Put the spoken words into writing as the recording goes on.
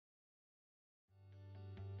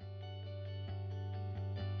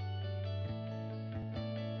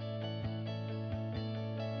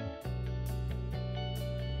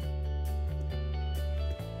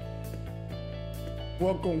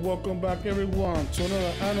Welcome back everyone to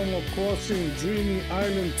another Animal Crossing Dreamy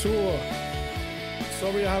Island tour.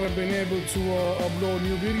 Sorry I haven't been able to upload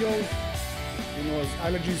new videos. You know, it's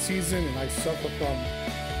allergy season and I suffer from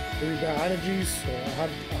very bad allergies, so I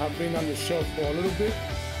have been on the shelf for a little bit.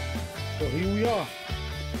 So here we are.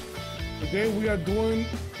 Today we are doing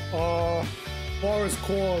a forest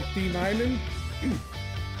called Theme Island.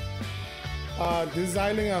 This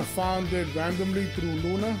island I found it randomly through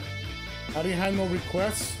Luna. I didn't have no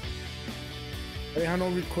requests.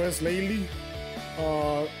 Lately.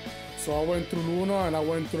 So I went through Luna and I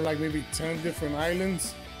went through like maybe 10 different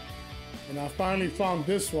islands. And I finally found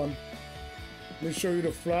this one. Let me show you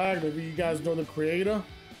the flag. Maybe you guys know the creator.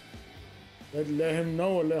 Let him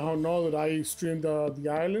know or let her know that I streamed the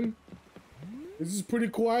island. This is a pretty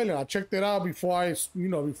cool island. I checked it out before I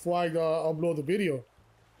upload the video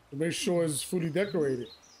to make sure it's fully decorated.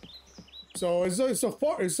 So it's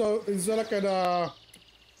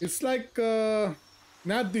like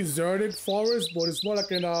not deserted forest, but it's more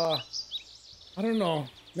like an I don't know,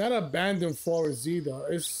 not abandoned forest either.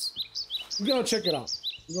 We're gonna check it out.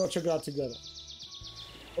 We're gonna check it out together.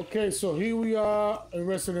 Okay, so here we are in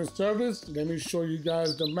resident service. Let me show you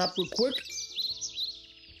guys the map real quick.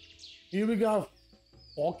 Here we got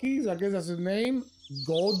Orkies, I guess that's his name.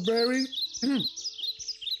 Goldberry.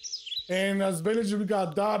 And as villagers, we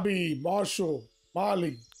got Dobby, Marshall,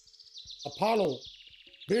 Molly, Apollo,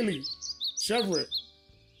 Billy, Chevrolet,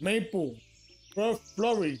 Maple,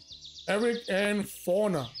 Flurry, Eric, and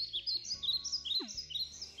Fauna.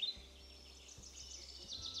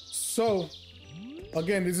 So,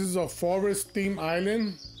 again, this is a forest theme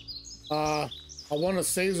island. I want to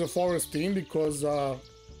say it's a forest theme because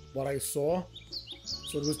what I saw.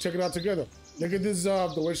 So let's check it out together. Look at this,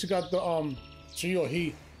 the way she got the she or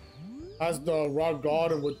he has the rock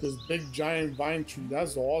garden with this big giant vine tree.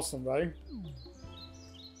 That's awesome, right?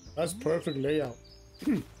 That's perfect layout.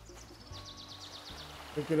 Look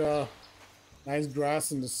at nice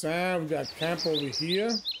grass in the sand. We got camp over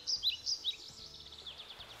here.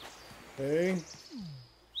 Okay.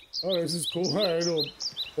 Oh, this is cool. A little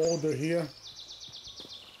boulder here.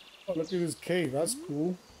 Oh, look at this cave. That's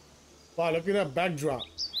cool. Wow, look at that backdrop.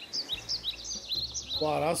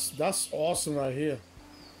 Wow, that's awesome right here.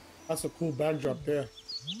 That's a cool backdrop there.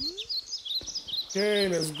 Okay,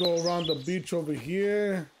 let's go around the beach over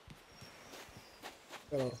here.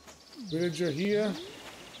 Got a villager here.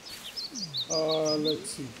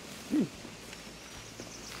 Let's see.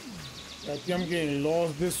 I think I'm getting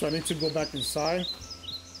lost this, so I need to go back inside.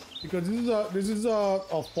 Because this is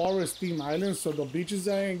a forest theme island, so the beaches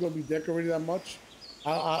ain't gonna be decorated that much.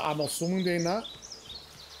 I'm assuming they're not.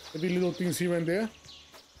 Maybe little things here and there.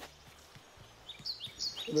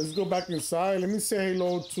 Let's go back inside. Let me say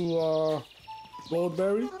hello to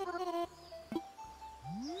Goldberry.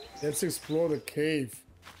 Let's explore the cave.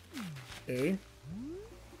 Okay.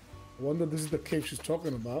 I wonder if this is the cave she's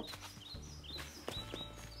talking about.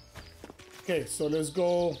 Okay, so let's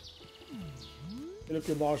go. Hey, look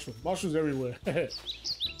at Marshall. Marshall's everywhere.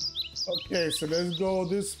 Okay, so let's go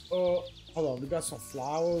this. Hold on, we got some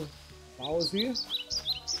flowers here.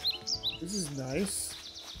 This is nice.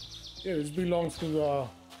 Yeah, this belongs to the.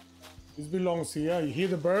 This belongs here. You hear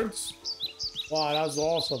the birds? Wow, that's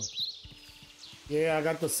awesome. Yeah, I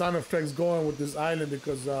got the sound effects going with this island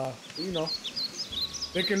because you know,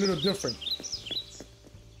 make it a little different.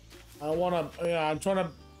 I wanna. Yeah, I'm trying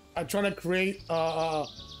to create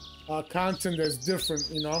content that's different.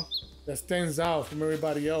 You know, that stands out from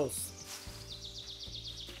everybody else.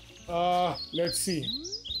 Let's see.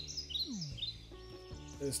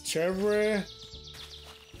 There's Chevrolet.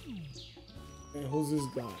 And who's this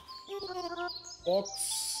guy? Fox.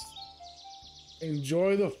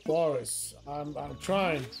 Enjoy the forest. I'm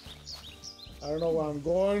trying. I don't know where I'm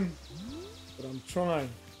going, but I'm trying.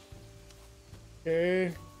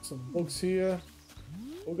 Okay, some books here.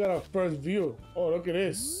 We got our first view. Oh, look at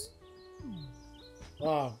this.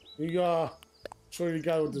 Wow, we show you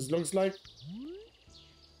guys what this looks like.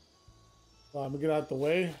 Wow, let me get out the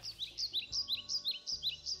way.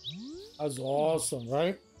 That's awesome,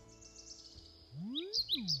 right?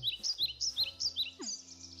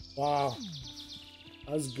 Wow,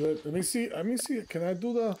 that's good. Let me see. Can I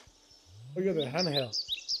do the? Look at the handheld.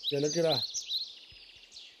 Yeah, look at that.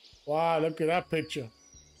 Wow, look at that picture.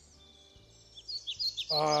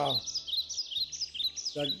 Wow,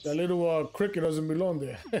 that little cricket doesn't belong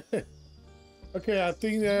there. Okay, I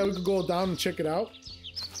think we could go down and check it out.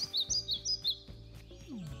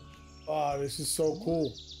 Wow, this is so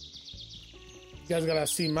cool. You guys gotta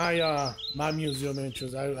see my museum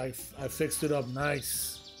entrance. I fixed it up nice.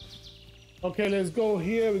 Okay, let's go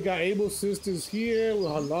here. We got Able Sisters here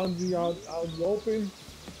with her laundry out in the open.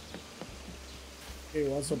 Okay,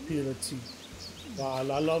 what's up here? Let's see. Wow, I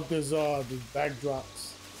love these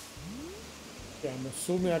backdrops. Okay, I'm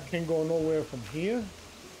assuming I can't go nowhere from here.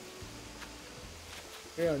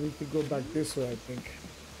 Yeah, I need to go back this way, I think.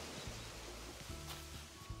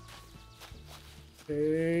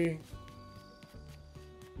 Okay.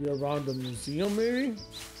 We around the museum, maybe?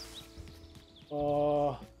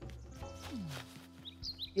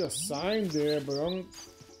 See a sign there, but I'm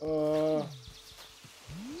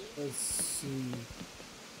let's see.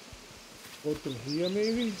 Go through here,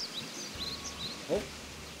 maybe? Oh.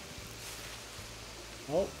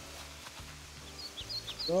 Oh.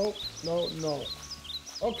 No, no, no.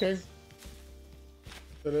 Okay.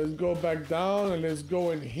 So let's go back down and let's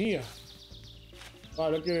go in here.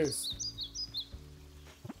 Wow, look at this.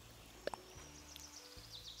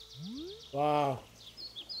 Wow.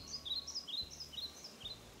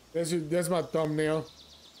 That's my thumbnail.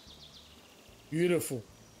 Beautiful.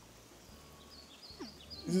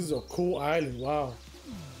 This is a cool island. Wow.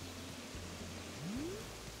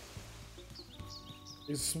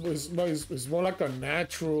 It's more like a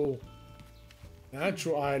natural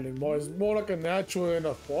island. It's more like a natural and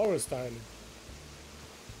a forest island.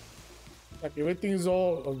 Like everything is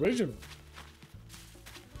all original.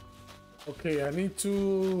 Okay, I need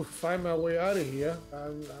to find my way out of here.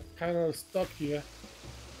 I'm kind of stuck here.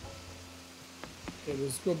 Okay,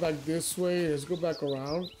 let's go back this way. Let's go back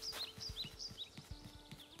around.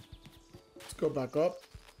 Let's go back up.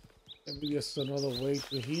 Maybe there's another way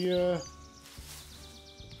to here.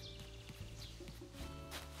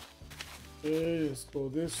 Okay, let's go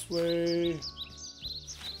this way.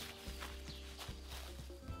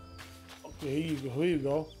 Okay, here you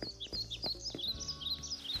go.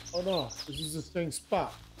 Oh no, this is the same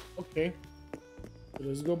spot. Okay. So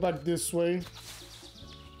let's go back this way.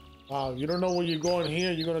 Wow, you don't know where you're going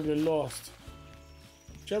here, you're gonna get lost.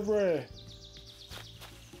 Chevrolet.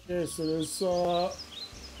 Okay, so there's oh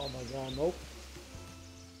my god, nope.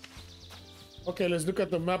 Okay, let's look at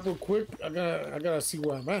the map real quick. I gotta see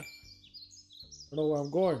where I'm at. I know where I'm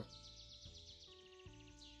going.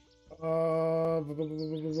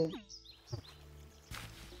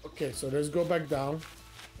 Okay, so let's go back down.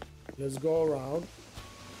 Let's go around.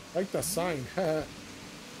 I like the sign.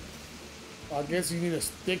 I guess you need a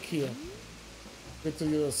stick here. Get to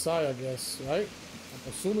the other side, I guess, right? I'm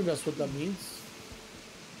assuming that's what that means.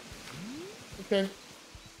 Okay.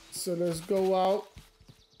 So let's go out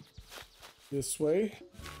this way.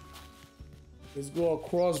 Let's go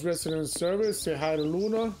across resident service, say hi to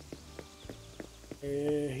Luna.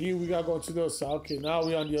 And here we gotta go to the other side. Okay, now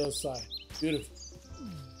we're on the other side. Beautiful.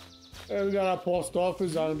 And we got our post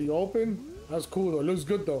office out in the open. That's cool though. It looks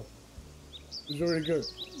good though. It's very good.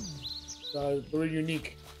 Very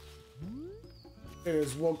unique. Okay,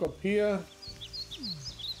 let's walk up here.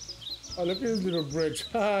 Oh, look at this little bridge.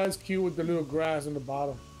 It's cute with the little grass in the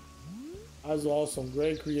bottom. That's awesome.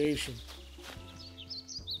 Great creation.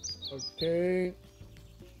 Okay.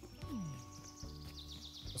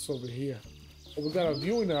 What's over here? Oh, we got a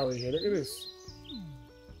viewing area here. Look at this.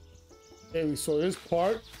 Okay, we saw this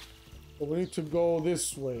part, but we need to go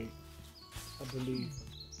this way, I believe.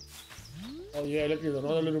 Oh yeah, look at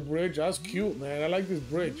another little bridge. That's cute, man. I like this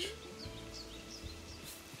bridge.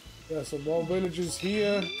 Yeah, some more villages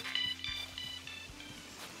here.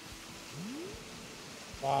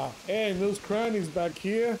 Wow. Hey, those crannies back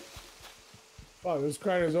here. Wow, this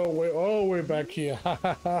cranny is all the way back here.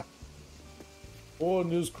 Oh,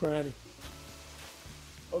 news cranny.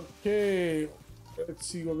 Okay, let's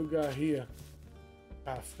see what we got here.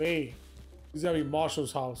 Cafe. This is gonna be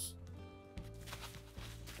Marshall's house.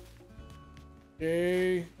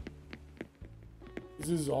 Okay. This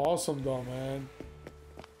is awesome though, man.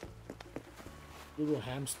 Little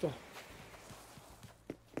hamster.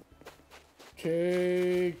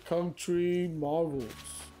 Okay, country marvels.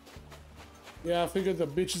 Yeah, I figured the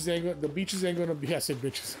beaches ain't gonna be. I said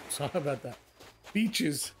bitches. Sorry about that.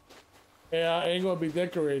 Beaches. Yeah, ain't gonna be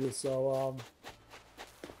decorated. So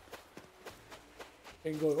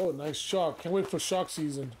ain't go. Oh, nice shark. Can't wait for shark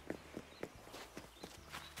season.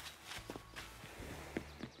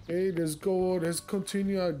 Okay, let's go. Let's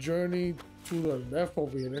continue our journey to the left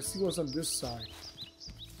over here. Let's see what's on this side.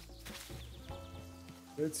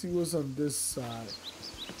 Let's see what's on this side.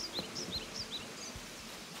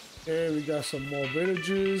 Okay, we got some more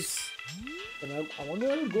villages. And I wonder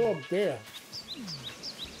how to go up there.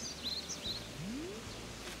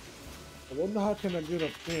 I wonder how can I get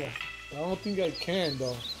up there. I don't think I can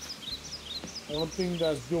though. I don't think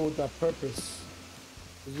that's built with that purpose.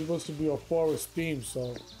 It's supposed to be a forest theme,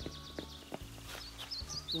 so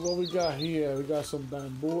What we got here? We got some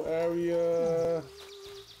bamboo area.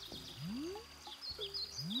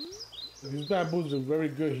 These bamboos are very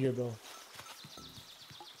good here, though.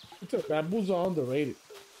 Bamboos are underrated.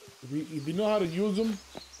 If you know how to use them,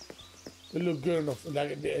 they look good enough.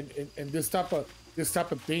 Like in this type of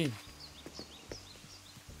theme.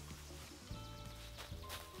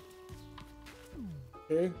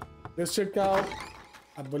 Okay, let's check out.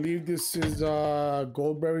 I believe this is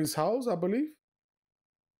Goldberry's house. I believe.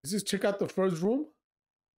 Let's just check out the first room.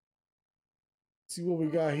 See what we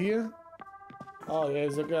got here. Oh yeah,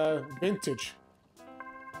 it's like a vintage.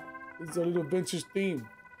 It's a little vintage theme.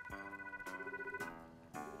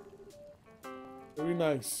 Very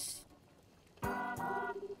nice.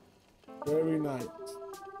 Very nice.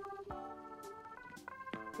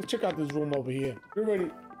 Let's check out this room over here. We're ready.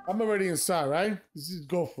 I'm already inside, right? Let's just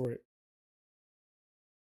go for it.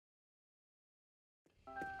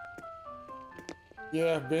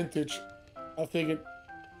 Yeah, vintage. I think it.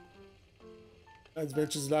 That's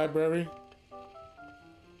Vintage Library.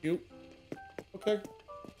 Cute. Okay.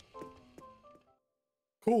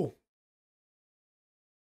 Cool.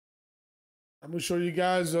 I'm gonna show you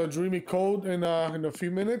guys Dreamy Code in a few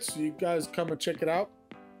minutes. You guys come and check it out.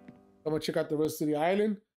 Come and check out the rest of the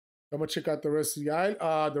island. Come and check out the rest of the island,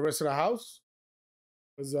 the rest of the house.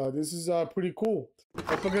 Cause this is pretty cool.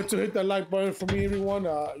 Don't forget to hit that like button for me, everyone.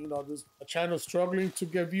 You know, this channel struggling to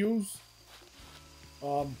get views. You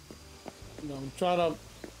know, I'm trying to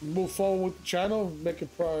move forward with the channel, make it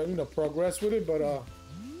progress with it, but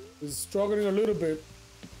it's struggling a little bit.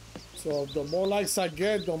 So the more likes I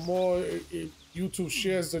get, the more YouTube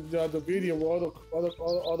shares the video with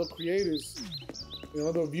other creators and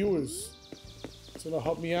other viewers. It's gonna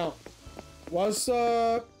help me out. What's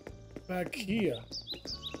back here?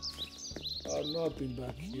 Nothing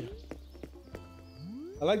back here.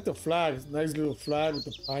 I like the flag. It's a nice little flag with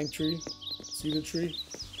the pine tree, cedar tree.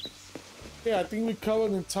 Yeah, I think we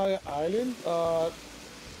covered the entire island. Let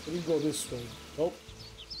me go this way. Nope.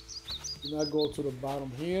 Do not go to the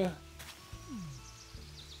bottom here.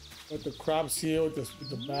 Got the crabs here with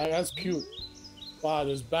the bag. That's cute. Wow,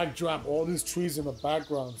 there's backdrop. All these trees in the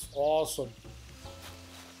background. It's awesome.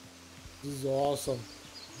 This is awesome.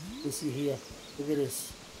 Let's see here. Look at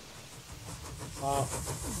this. Wow.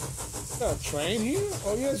 Is that a train here?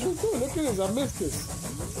 Oh yes, we do. Look at this. I missed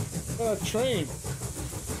this. Got a train.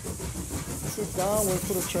 Sit down, wait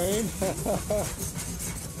for the train.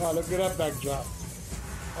 Wow, look at that backdrop.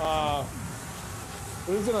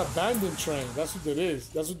 It is an abandoned train. That's what it is.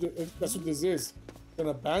 That's what this is. An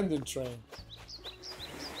abandoned train.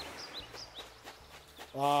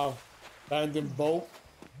 Wow. Abandoned boat.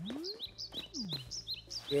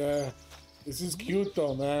 Yeah. This is cute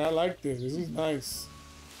though, man. I like this. This is nice.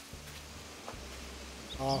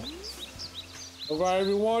 Alright,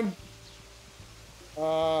 everyone.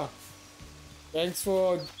 Thanks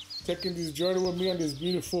for taking this journey with me on this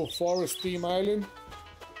beautiful forest theme island.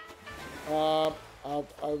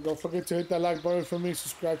 Don't forget to hit that like button for me.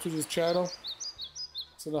 Subscribe to this channel.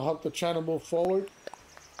 It's gonna help the channel move forward.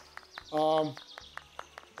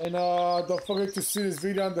 And don't forget to see this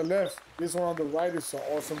video on the left. This one on the right is some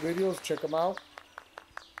awesome videos. Check them out.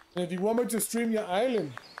 And if you want me to stream your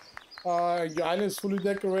island is fully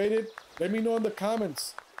decorated, let me know in the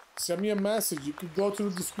comments. Send me a message. You can go to the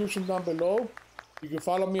description down below. You can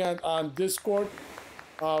follow me on Discord,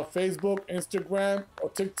 Facebook, Instagram, or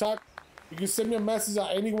TikTok. You can send me a message on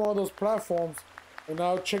any one of those platforms, and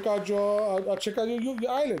I'll check out your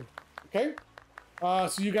island. Okay.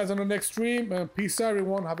 See you guys on the next stream, and peace out,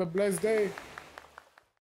 everyone. Have a blessed day.